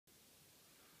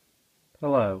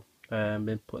Hello,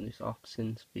 been putting this off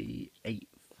since the 8th.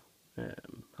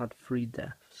 Had 3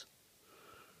 deaths.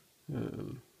 That's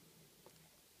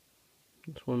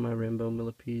one of my rainbow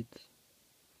millipedes.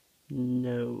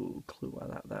 No clue why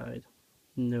that died.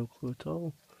 No clue at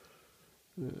all.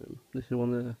 This is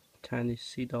one of the tiny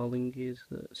C.darlingis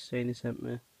that Sani sent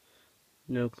me.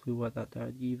 No clue why that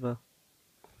died either.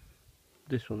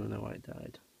 This one I know why it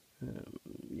died.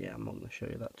 Yeah, I'm not going to show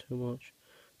you that too much.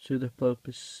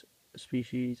 Pseudoplopus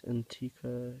species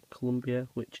Antioquia, Colombia,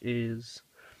 which is,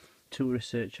 to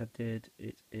research I did,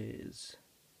 it is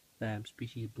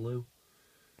species blue.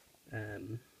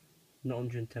 Not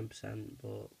 110%,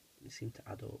 but it seemed to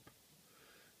add up.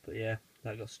 But yeah,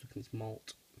 that got stuck in its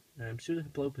molt.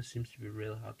 Pseudoplopus seems to be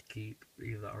really hard to keep.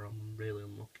 Either that or I'm really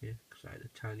unlucky, because I had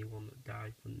a tiny one that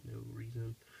died for no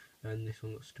reason, and this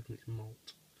one got stuck in its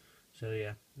molt. So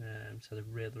yeah, it's had a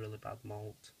really bad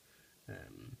molt.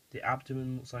 The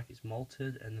abdomen looks like it's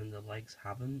malted, and then the legs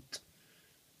haven't.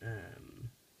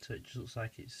 So it just looks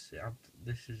like this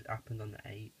has happened on the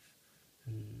 8th,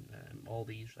 and all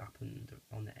these happened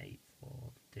on the 8th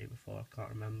or the day before, I can't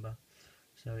remember.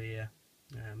 So yeah,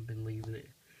 been leaving it,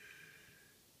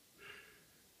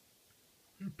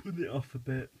 putting it off a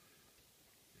bit.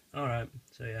 Alright,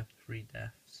 so yeah, 3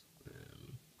 deaths.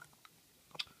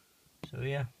 So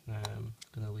yeah,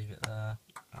 gonna leave it there,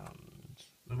 and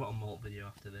I've got a molt video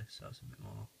after this, so it's a bit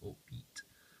more upbeat.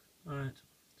 Alright,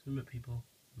 see you people,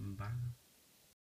 bye.